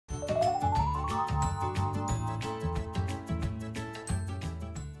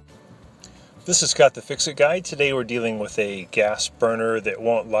This is Scott the Fix-It Guy. Today we're dealing with a gas burner that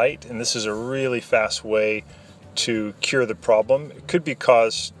won't light, and this is a really fast way to cure the problem. It could be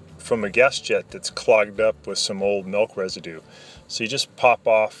caused from a gas jet that's clogged up with some old milk residue. So you just pop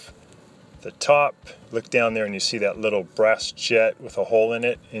off the top, look down there and you see that little brass jet with a hole in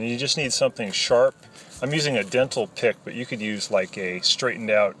it, and you just need something sharp. I'm using a dental pick, but you could use like a straightened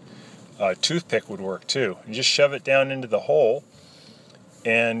out toothpick would work too. You just shove it down into the hole,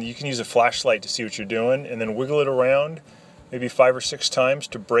 and you can use a flashlight to see what you're doing, and then wiggle it around maybe 5 or 6 times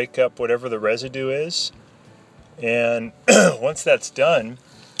to break up whatever the residue is. And once that's done,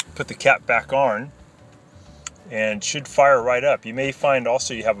 put the cap back on and it should fire right up. You may find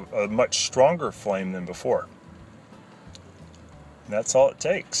also you have a much stronger flame than before. And that's all it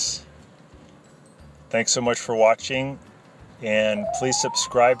takes. Thanks so much for watching, and please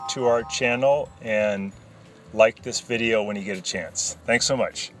subscribe to our channel and like this video when you get a chance. Thanks so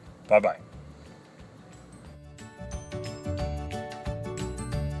much. Bye-bye.